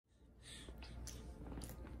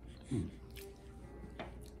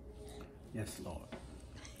Yes, Lord.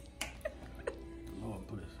 Lord,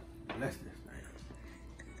 bless this thing.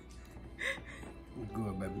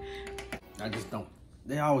 Good, baby. I just don't.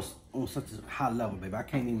 They always on such a high level, baby. I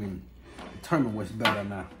can't even determine what's better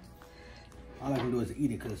now. All I can do is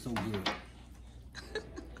eat it because it's so good.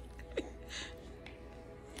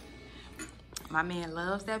 My man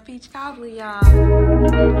loves that peach cobbler, y'all.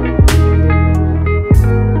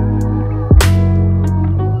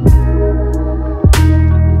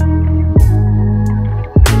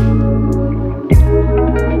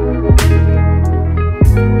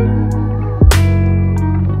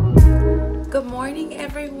 Good morning,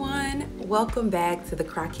 everyone. Welcome back to the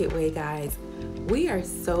Crockett Way, guys. We are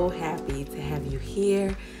so happy to have you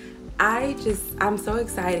here. I'm so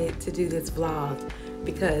excited to do this vlog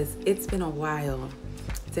because it's been a while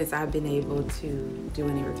since I've been able to do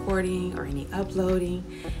any recording or any uploading.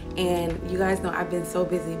 And you guys know I've been so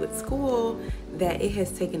busy with school that it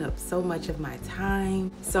has taken up so much of my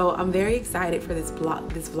time. So I'm very excited for this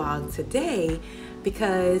vlog today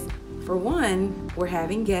because, for one, we're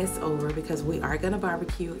having guests over because we are gonna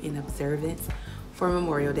barbecue in observance for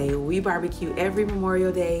Memorial Day. We barbecue every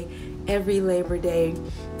Memorial Day, every Labor Day.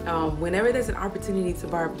 Whenever there's an opportunity to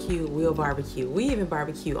barbecue, we'll barbecue. We even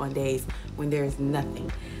barbecue on days when there's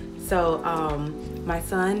nothing. So my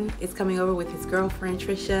son is coming over with his girlfriend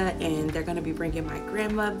Trisha, and they're gonna be bringing my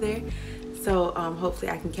grandmother. So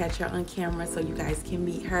hopefully I can catch her on camera so you guys can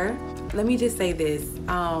meet her. Let me just say this.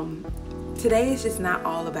 Today is just not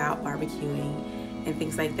all about barbecuing and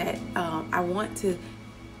things like that. I want to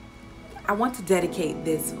dedicate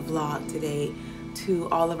this vlog today to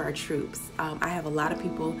all of our troops. I have a lot of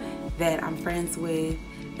people that I'm friends with,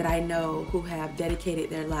 that I know, who have dedicated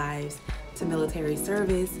their lives to military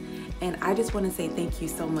service. And I just want to say thank you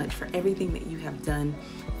so much for everything that you have done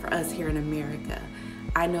for us here in America.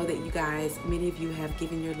 I know that you guys, many of you have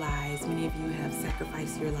given your lives, many of you have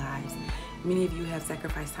sacrificed your lives, many of you have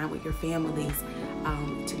sacrificed time with your families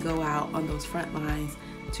to go out on those front lines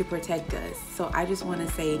to protect us. So I just want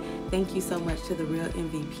to say thank you so much to the real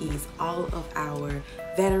MVPs, all of our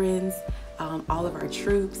veterans, all of our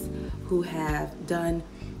troops who have done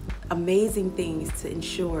amazing things to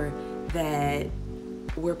ensure that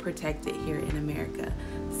we're protected here in America.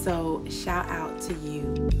 So shout out to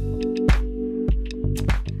you.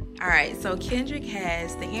 All right, so Kendrick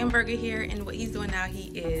has the hamburger here, and what he's doing now,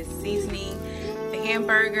 he is seasoning the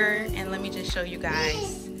hamburger. And let me just show you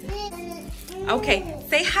guys. Okay,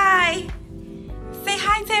 say hi. Say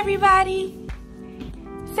hi to everybody.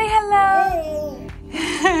 Say hello.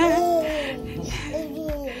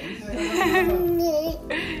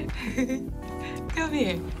 Come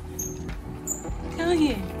here. Come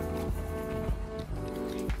here.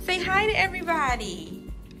 Say hi to everybody.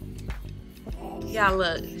 Y'all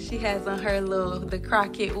look, she has on her the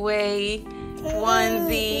Crockett Way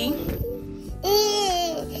onesie.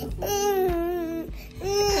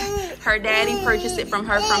 Her daddy purchased it from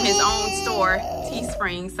her from his own store,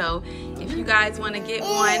 Teespring. So if you guys want to get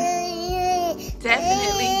one,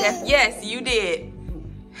 definitely, yes, you did.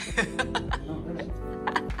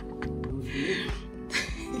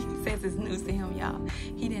 He says it's news to him, y'all.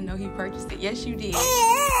 He didn't know he purchased it. Yes, you did.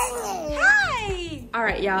 Hi. All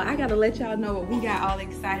right, y'all, I gotta let y'all know what we got all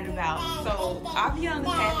excited about. So Aviana's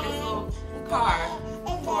had this little car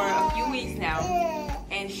for a few weeks now,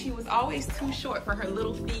 and she was always too short for her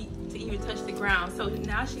little feet to even touch the ground. So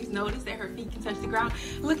now she's noticed that her feet can touch the ground.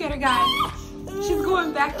 Look at her, guys. She's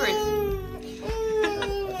going backwards.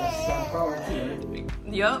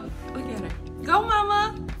 Yup, look at her. Go,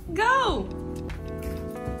 mama, go.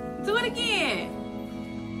 Do it again.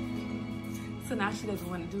 So now she doesn't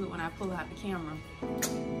want to do it when I pull out the camera.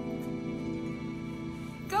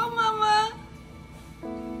 Go, mama.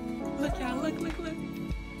 Look, y'all, look.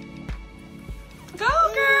 Go,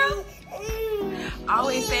 girl. I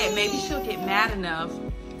always said maybe she'll get mad enough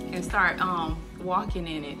and start walking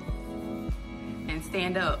in it and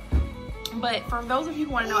stand up. But for those of you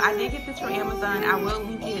who want to know, I did get this from Amazon. I will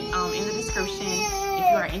link it in the description if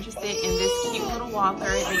you are interested in this cute little walker.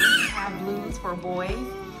 They have blues for boys,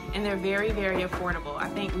 and they're very, very affordable. I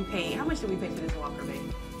think we paid, how much did we pay for this walker,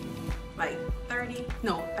 babe? Like 30?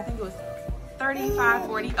 No, I think it was 35,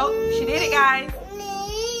 40. Oh, she did it, guys.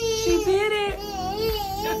 She did it.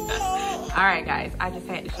 All right, guys, I just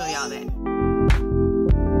had to show y'all that.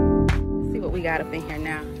 Let's see what we got up in here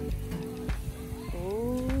now.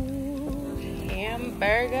 Ooh,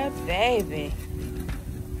 hamburger, baby.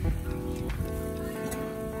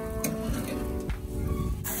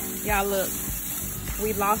 Y'all look,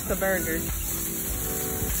 we lost the burger.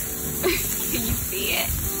 Can you see it?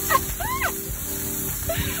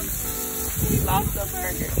 We lost the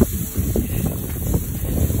burger.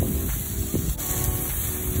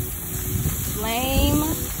 Flame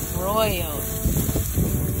broiled.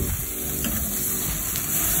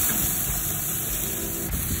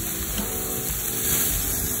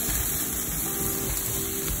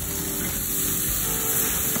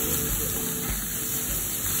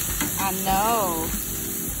 I know.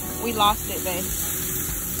 We lost it, babe.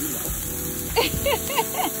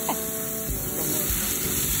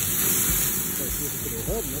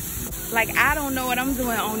 Like, I don't know what I'm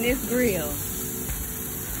doing on this grill.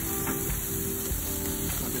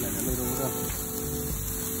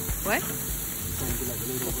 What?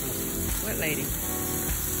 What lady?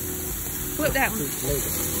 Flip that one.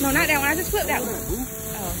 No, not that one. I just flipped that one.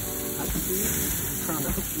 Oh.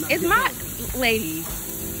 It's my lady.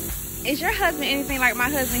 Is your husband anything like my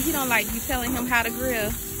husband? He don't like you telling him how to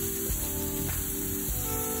grill.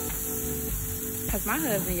 Cause my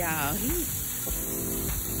husband, y'all, he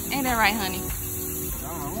ain't that right, honey?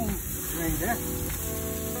 No, it ain't that.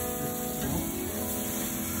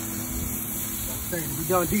 We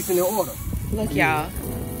done decent in order. Look, y'all.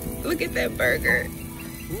 Look at that burger.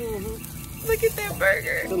 Look at that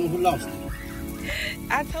burger. Tell them who lost it.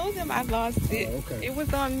 I told him I lost it. Oh, okay. It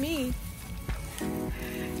was on me.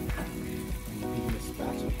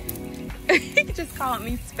 He just called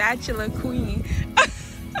me spatula queen.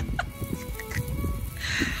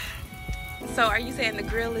 So are you saying the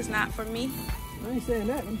grill is not for me? I ain't saying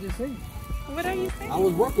that. I'm just saying. What are you saying? I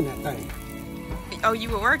was working that thing. Oh, you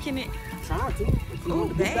were working it? Trying to. Oh,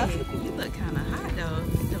 babe, you look kind of hot though.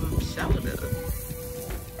 Them shoulders.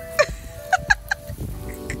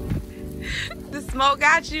 The smoke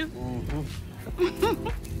got you? Mm-hmm.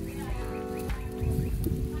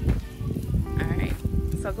 All right.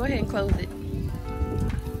 So go ahead and close it.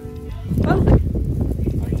 Close it.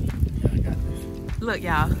 Yeah, I got this. Look,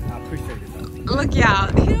 y'all. I appreciate it, though. Look, y'all.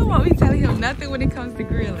 He don't want me telling him nothing when it comes to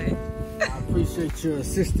grilling. I appreciate your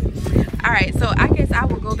assistance. All right. So I guess I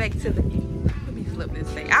will go back to the... Let me flip this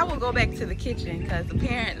thing. I will go back to the kitchen because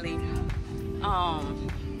apparently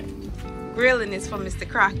grilling is for Mr.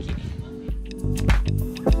 Crockett.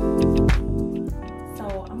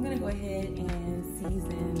 So I'm going to go ahead and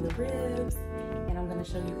season the ribs. And I'm going to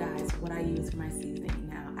show you guys what I use for my seasoning.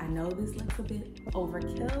 Now, I know this looks a bit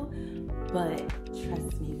overkill, but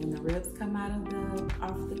trust me, when the ribs come out of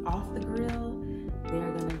off the grill,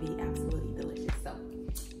 they're going to be absolutely delicious. So,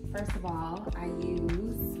 first of all, I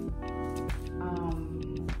use,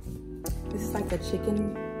 this is like the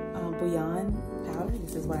chicken bouillon powder.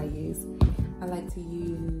 This is what I use. I like to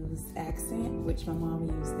use Accent, which my mom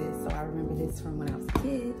used this, so I remember this from when I was a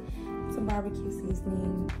kid. Some barbecue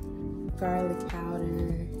seasoning, garlic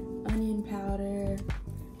powder, onion powder,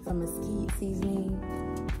 some mesquite seasoning,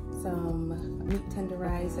 some meat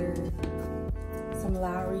tenderizer, some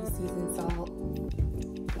Lowry seasoned salt,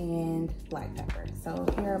 and black pepper. So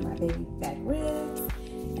here are my baby back ribs,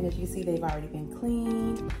 and as you see, they've already been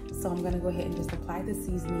cleaned. So I'm gonna go ahead and just apply the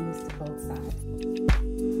seasonings to both sides.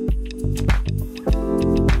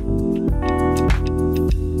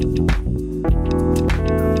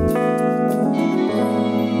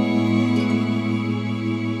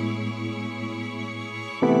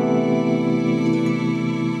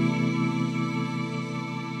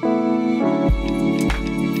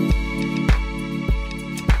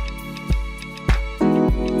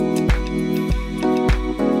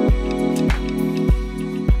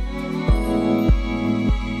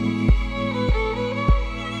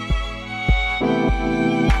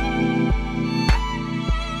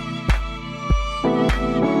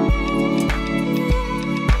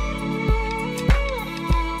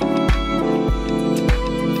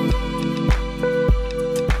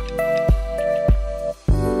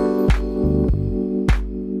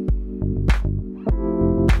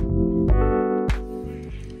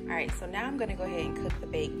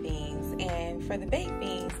 For the baked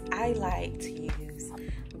beans, I like to use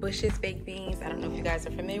Bush's baked beans. I don't know if you guys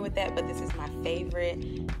are familiar with that, but this is my favorite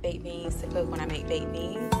baked beans to cook when I make baked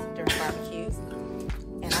beans during barbecues.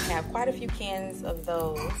 And I have quite a few cans of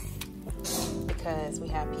those because we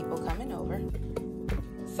have people coming over.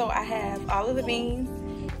 So I have all of the beans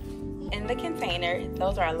in the container.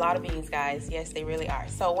 Those are a lot of beans, guys. Yes, they really are.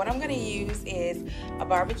 So what I'm gonna use is a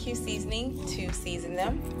barbecue seasoning to season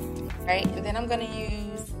them, right? And then I'm gonna use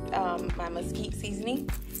my mesquite seasoning,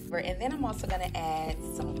 and then I'm also gonna add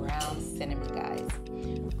some ground cinnamon, guys.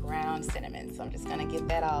 Ground cinnamon. So I'm just gonna get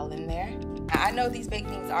that all in there. Now, I know these baked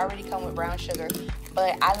beans already come with brown sugar,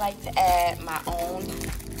 but I like to add my own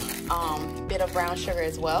bit of brown sugar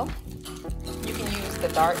as well. You can use the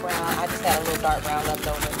dark brown. I just had a little dark brown left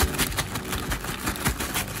over.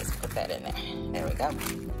 Just put that in there. There we go.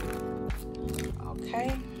 Okay.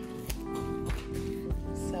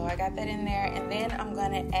 So I got that in there, and then I'm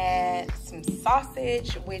gonna add some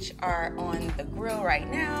sausage, which are on the grill right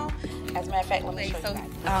now. As a matter of fact, let me show you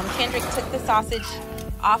guys. Kendrick took the sausage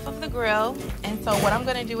off of the grill, and so what I'm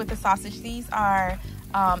gonna do with the sausage, these are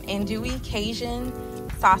andouille Cajun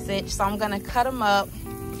sausage. So I'm gonna cut them up,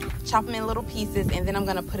 chop them in little pieces, and then I'm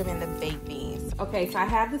gonna put them in the baked beans. Okay, so I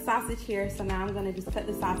have the sausage here, so now I'm gonna just cut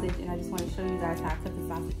the sausage, and I just wanna show you guys how I cut the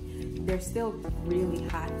sausage. They're still really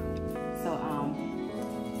hot, so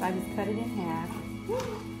I just cut it in half.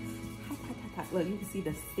 Look, you can see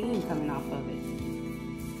the steam coming off of it.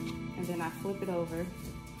 And then I flip it over.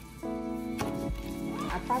 I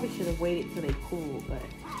probably should have waited till they cool, but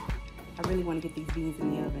I really want to get these beans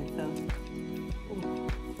in the oven, so.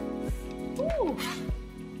 Ooh.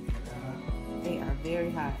 They are very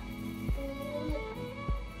hot.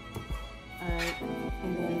 All right,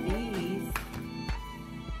 and then these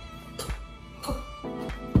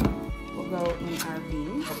will go in our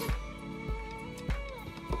beans.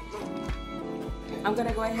 I'm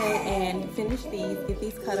gonna go ahead and finish these, get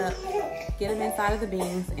these cut up, get them inside of the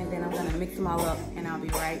beans, and then I'm gonna mix them all up, and I'll be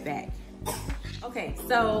right back. Okay,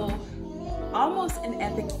 so almost an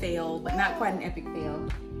epic fail, but not quite an epic fail.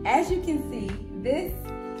 As you can see, this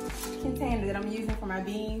container that I'm using for my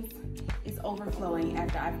beans is overflowing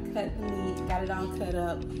after I've cut the meat, got it all cut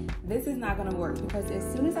up. This is not gonna work because as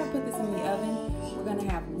soon as I put this in the oven, we're gonna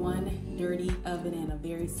have one dirty oven and a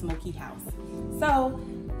very smoky house. So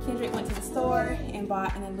Kendrick went to the store and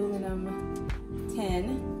bought an aluminum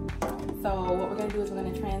tin. So what we're gonna do is we're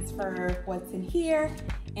gonna transfer what's in here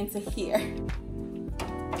into here.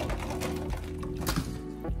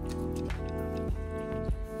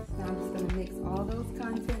 So I'm just gonna mix all those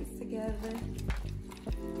contents together.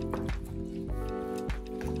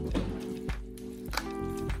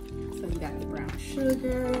 So you got the brown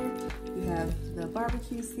sugar, you have the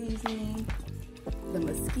barbecue seasoning, the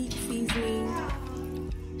mesquite seasoning,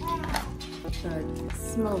 the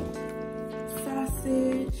smoked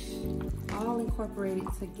sausage, all incorporated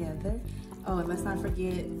together. Oh, and let's not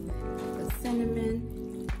forget the cinnamon.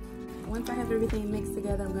 Once I have everything mixed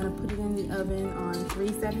together, I'm gonna put it in the oven on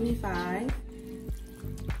 375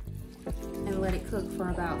 and let it cook for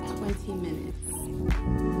about 20 minutes.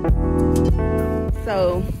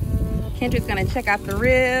 So Kendrick's gonna check out the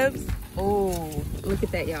ribs. Oh, look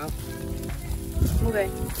at that, y'all. Move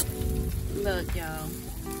it. Look, y'all.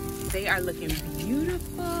 They are looking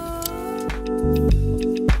beautiful. All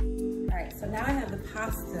right, so now I have the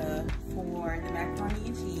pasta for the macaroni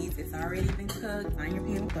and cheese. It's already been cooked on your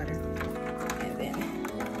pan with butter. And then,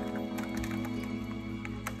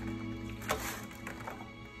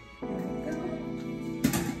 there we go.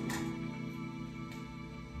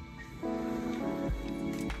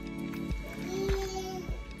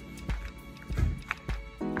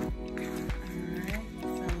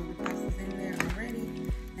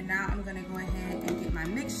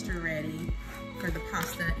 Mixture ready for the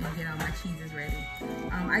pasta and get all my cheeses ready.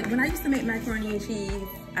 When I used to make macaroni and cheese,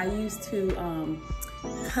 I used to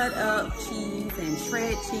cut up cheese and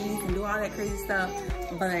shred cheese and do all that crazy stuff.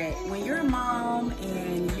 But when you're a mom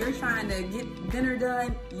and you're trying to get dinner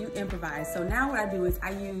done, you improvise. So now what I do is I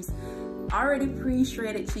use already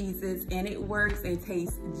pre-shredded cheeses, and it works and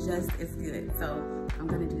tastes just as good. So I'm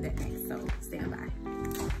gonna do that next, so stand by.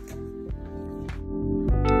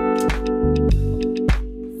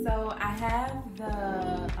 I have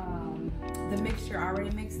the mixture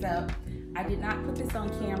already mixed up. I did not put this on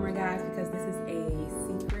camera, guys, because this is a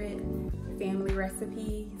secret family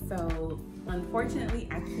recipe. So unfortunately,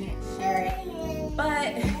 I can't share it,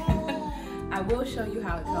 but I will show you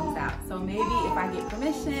how it comes out. So maybe if I get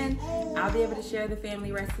permission, I'll be able to share the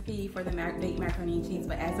family recipe for the baked macaroni and cheese,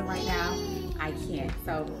 but as of right now, I can't.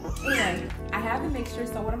 So anyway, I have the mixture.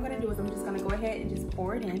 So what I'm gonna do is I'm just gonna go ahead and just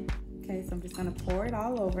pour it in. Okay, so I'm just gonna pour it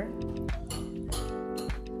all over.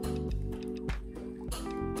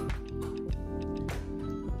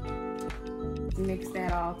 Mix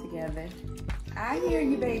that all together. I hear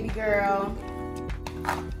you, baby girl.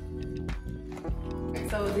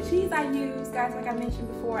 So the cheese I use, guys, like I mentioned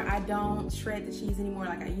before, I don't shred the cheese anymore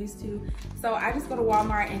like I used to. So I just go to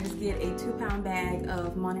Walmart and just get a 2-pound bag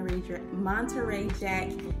of Monterey Jack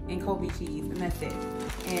and Kobe cheese, and that's it.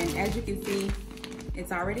 And as you can see,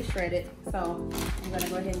 it's already shredded, so I'm gonna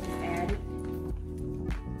go ahead and just add it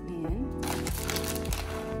in.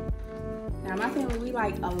 Now my family, we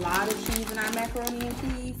like a lot of cheese in our macaroni and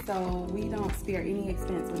cheese, so we don't spare any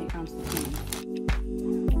expense when it comes to cheese.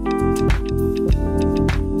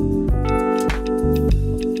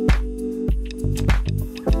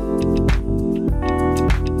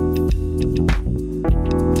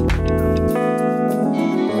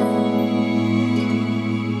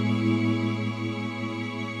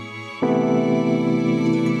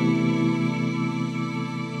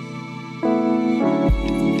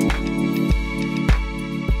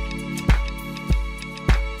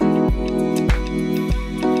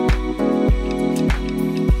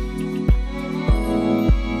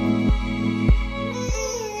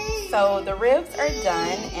 So the ribs are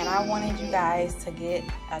done, and I wanted you guys to get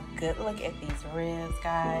a good look at these ribs,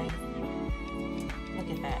 guys. Look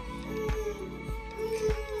at that.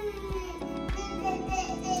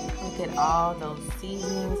 Look at all those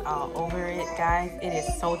seasonings all over it, guys. It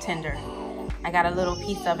is so tender. I got a little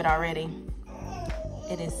piece of it already.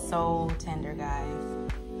 It is so tender, guys.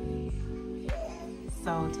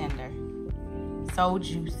 So tender. So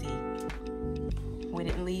juicy. We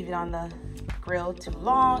didn't leave it on the grill too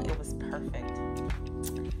long. It was perfect.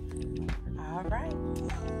 All right.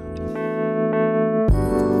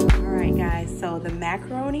 All right, guys. So the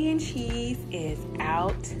macaroni and cheese is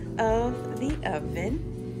out of the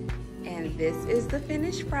oven. And this is the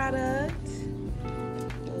finished product.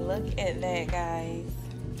 Look at that, guys.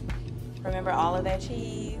 Remember all of that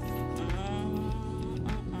cheese?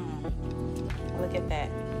 Look at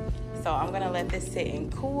that. So I'm gonna let this sit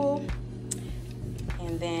and cool.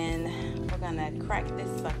 And then we're gonna crack this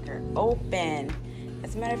sucker open.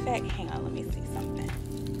 As a matter of fact, hang on, let me see something.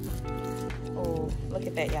 Oh, look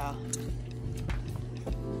at that, y'all.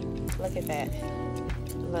 Look at that.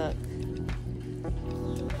 Look.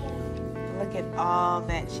 Look at all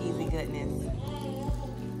that cheesy goodness.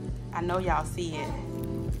 I know y'all see it.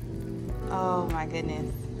 Oh my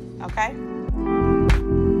goodness. Okay.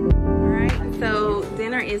 All right, so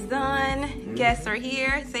dinner is done. Guests are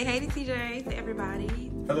here. Say hey to TJ, to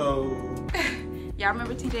everybody. Hello. Y'all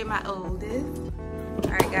remember TJ, my oldest.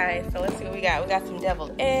 All right, guys, so let's see what we got. We got some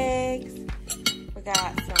deviled eggs. We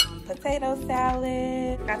got some potato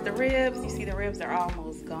salad. We got the ribs. You see the ribs are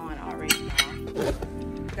almost gone already now.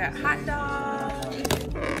 We got hot dogs.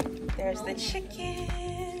 There's the chicken.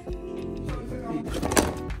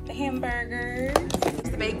 The hamburgers.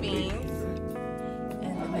 The baked beans.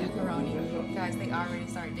 And the macaroni. Guys, they already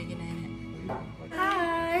start digging in it.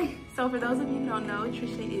 Hi. So for those of you who don't know,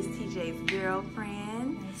 Trisha is TJ's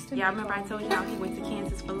girlfriend. Y'all remember I told y'all he went to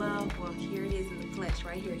Kansas for love? Well, here it is in the flesh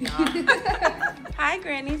right here, y'all. Hi,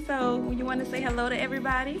 Granny. So you want to say hello to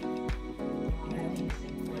everybody?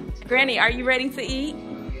 Granny, are you ready to eat?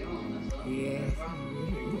 Yes.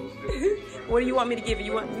 What do you want me to give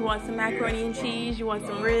you? You want some macaroni and cheese? You want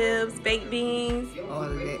some ribs, baked beans? All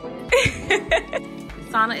of it.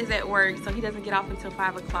 Sana is at work, so he doesn't get off until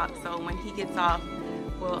 5 o'clock. So when he gets off,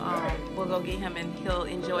 we'll go get him and he'll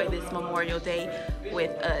enjoy this Memorial Day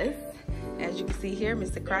with us. As you can see here,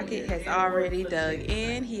 Mr. Crockett has already dug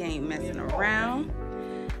in. He ain't messing around.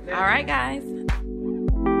 All right, guys.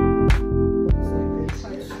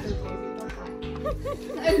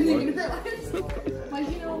 I didn't even realize. Like,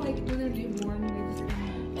 you know, like when they're newborn, they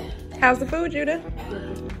just. How's the food, Judah?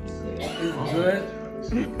 Good.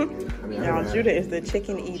 Y'all, Judah is the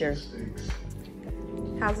chicken eater.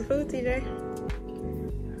 How's the food, TJ?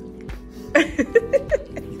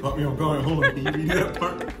 You caught me on guard. Hold on. Can you read that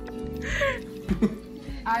part?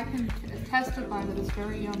 I can testify that it's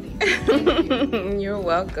very yummy. Thank you. You're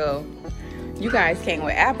welcome. You guys came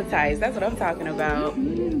with appetites. That's what I'm talking about.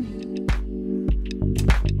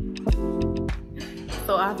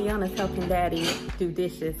 So Aviana's helping Daddy do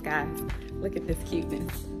dishes, guys. Look at this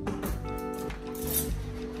cuteness.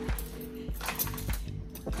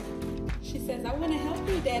 She says, I want to help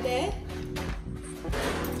you, Dada.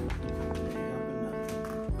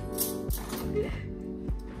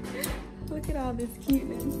 Look at all this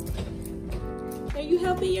cuteness. Are you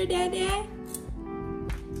helping your Dada?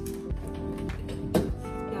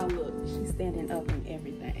 Y'all look, she's standing up and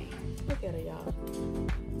everything. Look at her, y'all.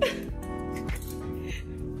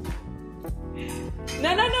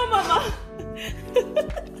 No, Mama.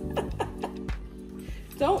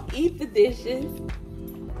 Don't eat the dishes.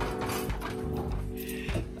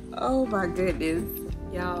 Oh my goodness,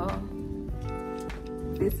 y'all.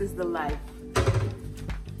 This is the life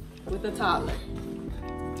with a toddler.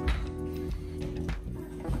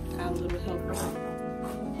 Our little helper.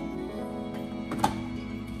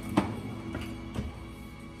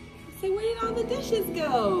 Say, where did all the dishes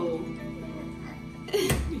go?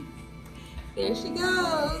 There she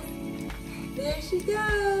goes. There she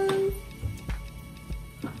goes.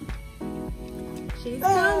 She's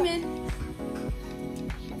coming.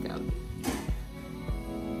 She's coming.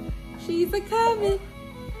 She's a coming.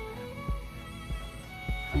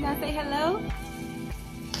 You gonna say hello?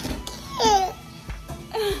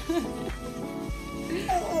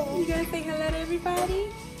 You gonna say hello to everybody?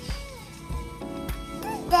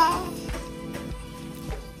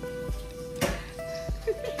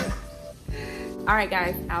 All right,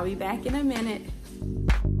 guys, I'll be back in a minute.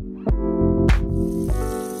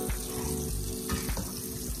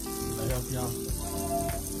 I help y'all.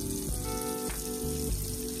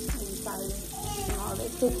 I'm excited. All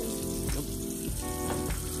that cooking.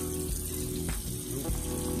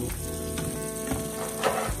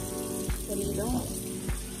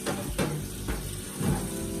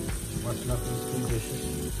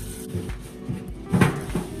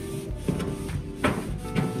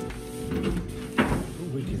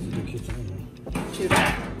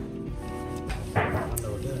 Judah.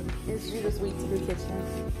 It's Judah's week to do the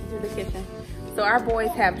kitchen. So our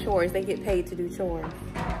boys have chores. They get paid to do chores.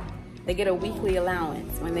 They get a weekly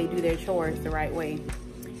allowance when they do their chores the right way.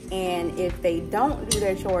 And if they don't do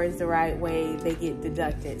their chores the right way, they get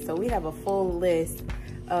deducted. So we have a full list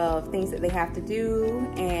of things that they have to do,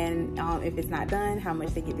 and if it's not done, how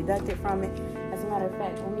much they get deducted from it. As a matter of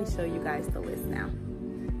fact, let me show you guys the list now.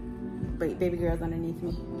 Wait, baby girl's underneath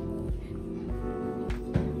me.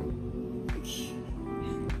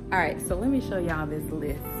 All right, so let me show y'all this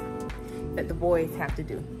list that the boys have to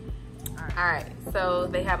do. All right, so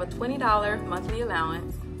they have a $20 monthly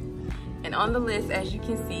allowance. And on the list, as you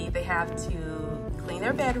can see, they have to clean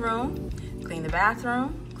their bedroom, clean the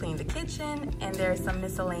bathroom, clean the kitchen, and there's some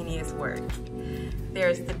miscellaneous work.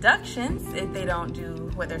 There's deductions if they don't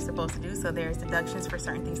do what they're supposed to do. So there's deductions for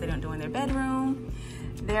certain things they don't do in their bedroom.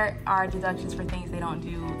 There are deductions for things they don't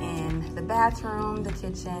do in the bathroom, the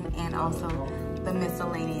kitchen, and also the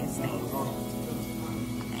miscellaneous things.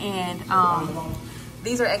 And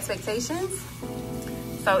these are expectations.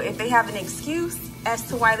 So if they have an excuse as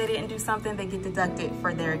to why they didn't do something, they get deducted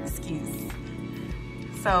for their excuse.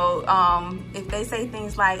 So if they say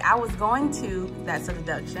things like, I was going to, that's a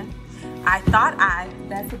deduction. I thought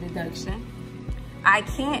that's a deduction. I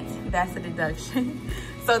can't, that's a deduction.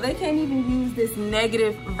 So they can't even use this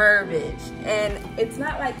negative verbiage. And it's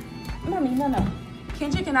not like, Mommy, no.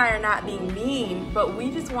 Kendrick and I are not being mean, but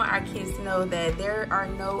we just want our kids to know that there are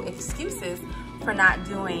no excuses for not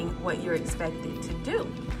doing what you're expected to do.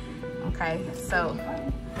 Okay, so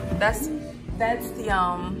that's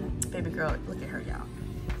the baby girl. Look at her, y'all.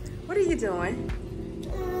 What are you doing?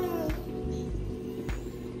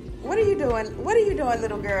 What are you doing? What are you doing,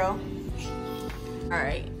 little girl? All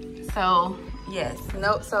right, so yes,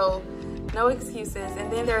 no excuses.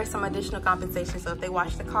 And then there are some additional compensation. So if they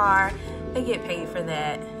wash the car, they get paid for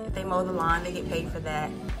that. If they mow the lawn, they get paid for that.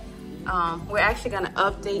 We're actually gonna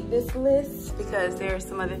update this list because there are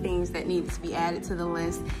some other things that need to be added to the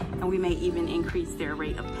list, and we may even increase their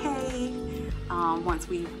rate of pay once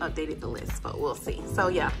we've updated the list, but we'll see. So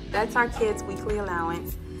yeah, that's our kids' weekly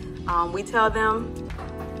allowance. We tell them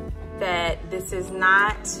that this is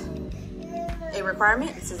not a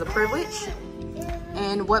requirement, this is a privilege.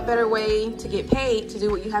 And what better way to get paid to do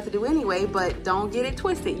what you have to do anyway, but don't get it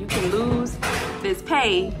twisted. You can lose this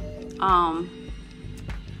pay.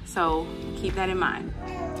 So keep that in mind.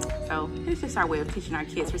 So it's just our way of teaching our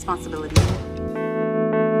kids responsibility.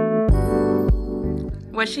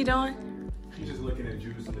 What's she doing? She's just looking at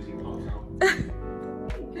Judas as he pops out.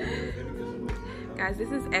 Guys,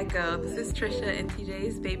 this is Echo. This is Trisha and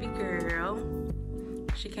TJ's baby girl.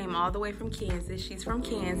 She came all the way from Kansas. She's from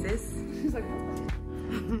Kansas. She's like,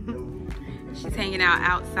 she's hanging out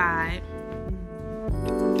outside.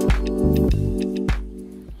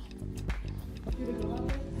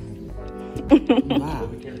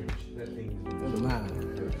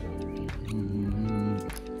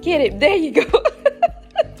 Get it, there you go.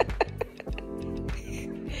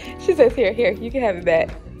 She says, here, you can have it back.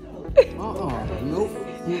 Nope.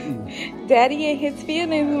 Daddy in his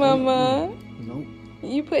feelings, Mama. Nope.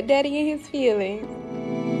 You put Daddy in his feelings.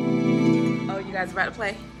 Oh, you guys about to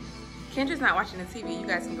play? Kendra's not watching the TV. You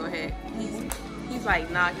guys can go ahead. He's like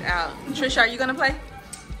knocked out. Trisha, are you gonna play?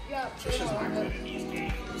 yeah. Trisha's not good at these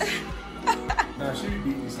games. Nah, she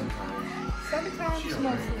beat me sometimes. Sometimes,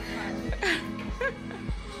 most of the time.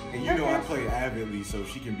 And you know I play avidly, so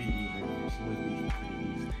she can beat me. She would beat me pretty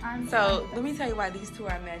easy. So let me tell you why these two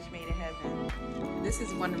are a match made in heaven. This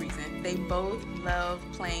is one reason. They both love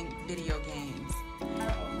playing video games.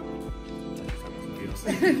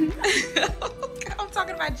 I'm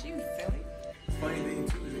talking about you, silly. Funny thing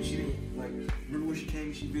too is that she didn't like. Remember when she came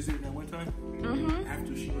and she visited that one time? Mm-hmm.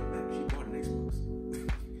 After she went back, she bought an Xbox.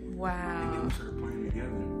 Wow. And then we started playing together.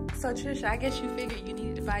 So Trisha, I guess you figured you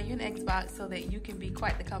needed to buy you an Xbox so that you can be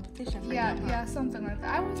quite the competition for him. Yeah, something like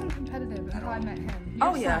that. I wasn't competitive until I met him.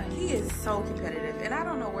 Oh yeah, he is so competitive, and I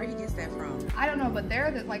don't know where he gets that from. I don't know, but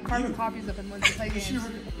they're the, like carbon copies of him when they play Did games.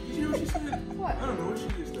 you know what she said? What? I don't know where she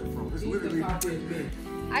gets that from. It's literally.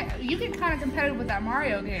 You get kind of competitive with that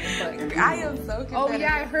Mario game, but I am so competitive. oh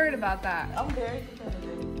yeah, I heard about that. I'm very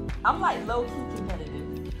competitive. I'm like low key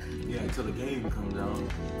competitive. Yeah, until the game comes out.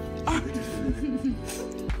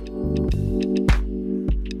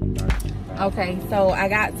 Okay, so I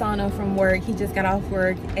got Sana from work. He just got off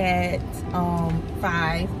work at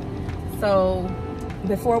 5. So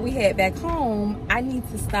before we head back home, I need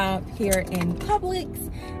to stop here in Publix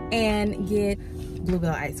and get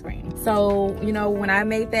Bluebell ice cream. So, you know, when I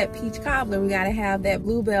made that peach cobbler, we gotta have that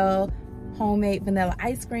Bluebell homemade vanilla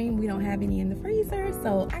ice cream. We don't have any in the freezer,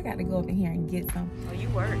 so I got to go up in here and get some. Oh, you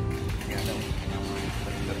work.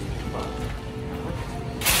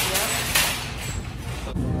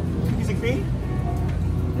 Cookies and cream?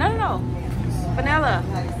 No. Vanilla.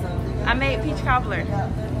 I made peach cobbler.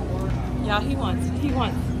 Y'all, he wants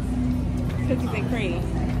cookies and cream.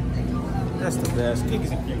 That's the best. Cookies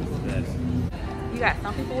and cream is the best. You got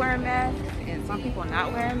some people wearing masks and some people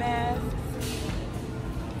not wearing masks.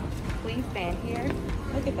 Please stand here.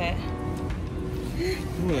 Look at that.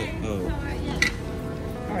 What? Oh.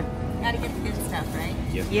 Gotta get the good stuff, right?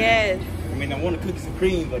 Yes. I mean, I wanted cookies and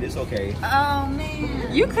cream, but it's okay. Oh,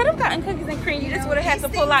 man. You could have gotten cookies and cream. You just would have had to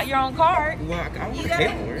pull out your own card. Well, I want to pay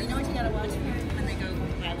for it. You know what you gotta watch for when they go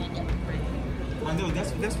buy one, get one free. I know, that's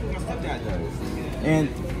what my stepdad does. And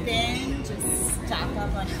Then just stock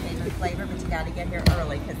up on your favorite flavor, but you gotta get here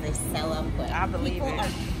early because they sell out quick. I believe People it. are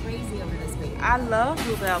crazy over this week. I love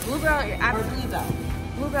Bluebell. Bluebell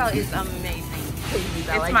is amazing.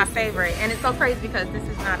 It's my favorite. And it's so crazy because this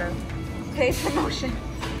is not a paid promotion.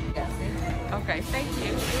 Okay, thank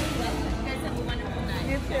you. You guys have a wonderful night.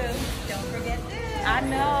 You too. Don't forget this. I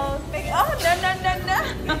know. Oh, no.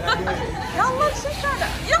 Y'all look, she's trying to.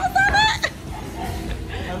 Y'all saw that?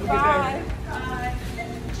 Bye.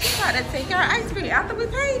 She's trying to take our ice cream after we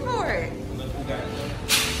paid for it.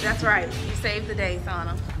 That's right. You saved the day,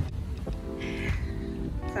 Sana.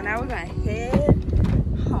 So now we're going to head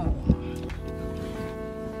home.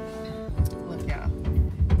 Look, y'all.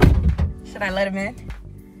 Should I let him in?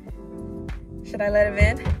 Should I let him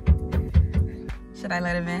in? Should I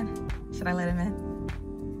let him in? Should I let him in?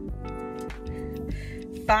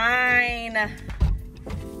 Fine.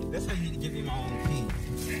 that's how you need to give me my own key.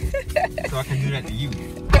 So I can do that to you.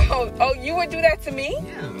 Oh, you would do that to me?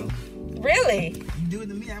 Yeah. Really? You do it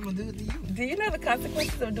to me, I'm going to do it to you. Do you know the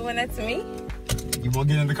consequences of doing that to me? You won't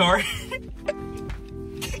get in the car?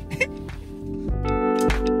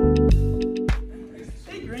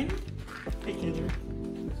 Hey, Granny. Hey, Kendra.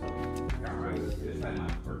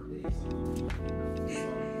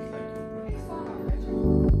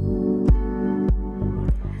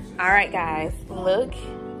 All right, guys, look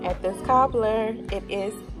at this cobbler. It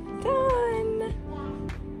is done.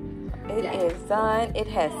 It is done. It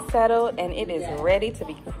has settled and it is ready to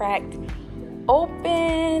be cracked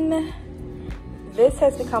open. This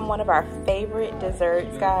has become one of our favorite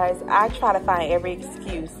desserts, guys. I try to find every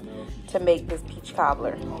excuse to make this peach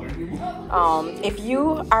cobbler. If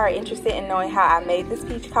you are interested in knowing how I made this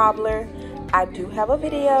peach cobbler, I do have a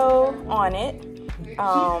video on it.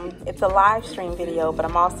 It's a live stream video, but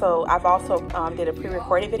I've also did a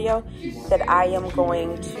pre-recorded video that I am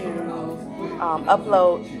going to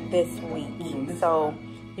upload this week. So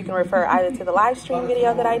you can refer either to the live stream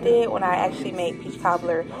video that I did when I actually made peach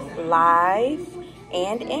cobbler live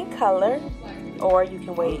and in color, or you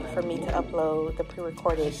can wait for me to upload the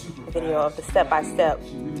pre-recorded video of the step-by-step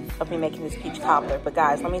of me making this peach cobbler. But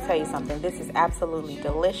guys, let me tell you something. This is absolutely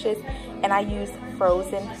delicious, and I used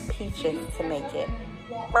frozen peaches to make it.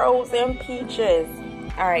 Frozen peaches.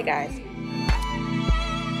 All right, guys.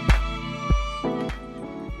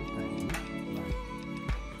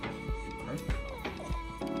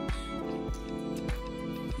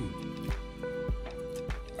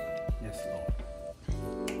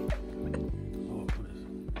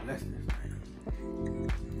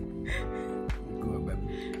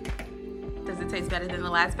 Does it taste better than the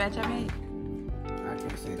last batch I made? I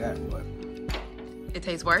can't say that, but It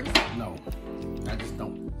tastes worse? no, I just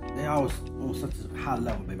don't. They always on such a high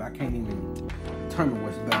level, baby. I can't even determine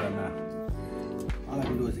what's better now. All I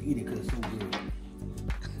can do is eat it because it's so good.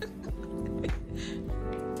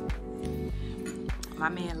 My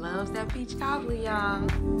man loves that peach cobbler, y'all.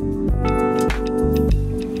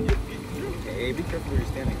 Okay, be careful where you're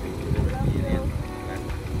standing, please.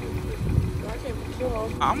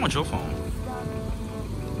 I want your phone.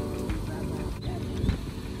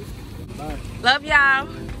 Bye. Love y'all.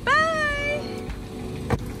 Bye.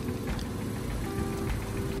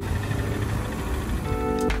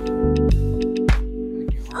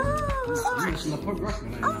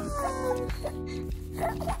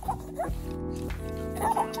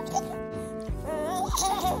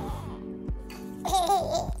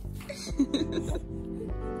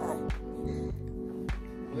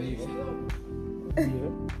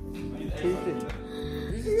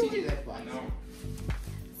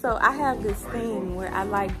 So I have this thing where I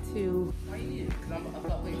like to,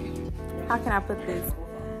 how can I put this,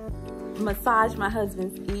 massage my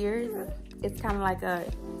husband's ears. It's kind of like a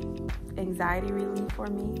anxiety relief for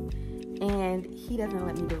me, and he doesn't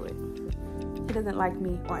let me do it. He doesn't like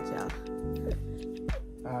me. Watch y'all.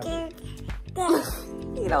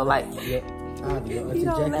 He don't like. Yeah, I do. Auntie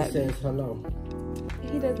Jackie says hello.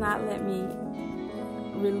 He does not let me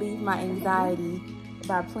relieve my anxiety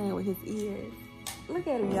by playing with his ears. Look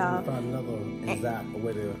at him, y'all. Find another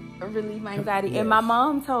way to relieve my anxiety. Yes. And my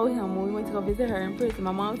mom told him when we went to go visit her in prison,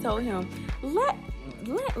 my mom told him, let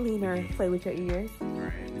Leaner play with your ears.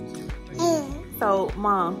 So,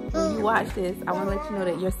 Mom, when you watch this, I want to let you know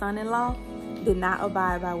that your son-in-law did not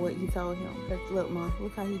abide by what you told him. Because look, Mom,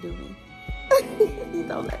 look how he do me. He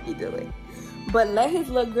don't let me do it. But let his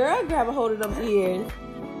little girl grab a hold of them ears.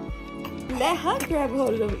 Let her grab a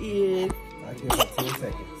hold of them ears. I give her 10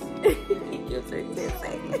 seconds. He gives her 10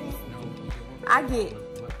 seconds. I get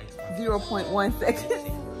 0.1 seconds.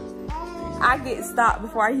 I get stopped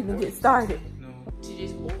before I even get started.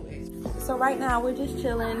 So right now we're just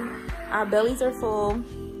chilling. Our bellies are full.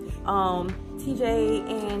 TJ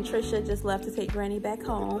and Trisha just left to take Granny back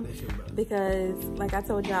home because, like I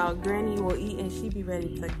told y'all, Granny will eat and she be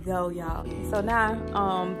ready to go, y'all. So now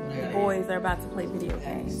the boys are about to play video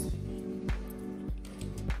games.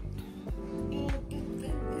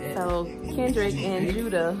 So Kendrick and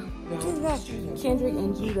Judah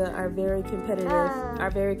are very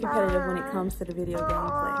competitive when it comes to the video game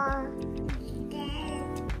play.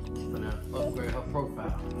 Upgrade her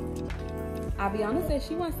profile. Aviana says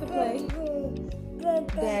she wants to play.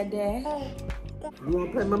 Dad. You want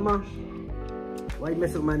to play, Mama? Why you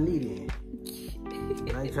messing with my knee then?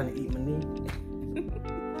 Now you trying to eat my knee?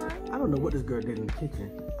 I don't know what this girl did in the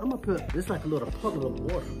kitchen. I'm gonna put this like a little puddle of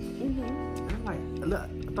water. And I'm like, look, I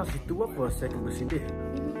thought she threw up for a second, but she didn't.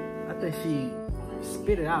 I think she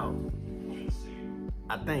spit it out.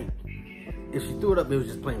 I think. If she threw it up, it was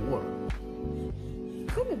just plain water.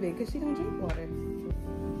 Could have been, because she don't drink water.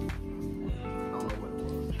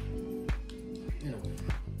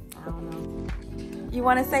 I don't know. You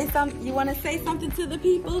want to say something? You want to say something to the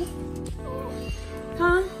people?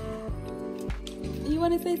 Huh? You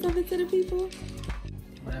want to say something to the people?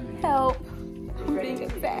 Help! I'm being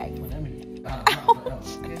attacked.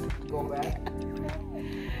 Go back.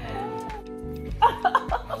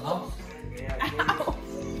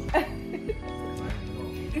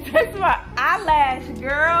 That's my eyelash,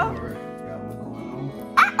 girl.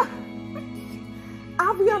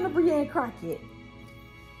 I'll be on the Brienne Crockett.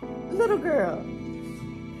 Little girl.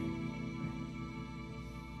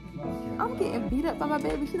 I'm getting beat up by my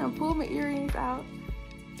baby. She done pulled my earrings out.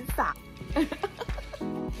 Stop.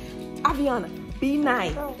 Aviana, be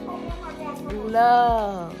nice. Love.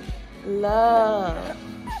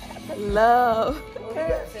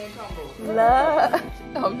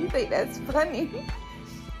 Oh, you think that's funny?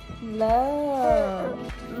 Love.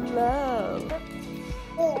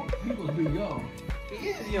 He was be young. He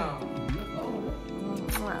is young.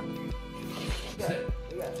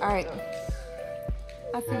 All right.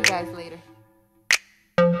 I'll see you guys later.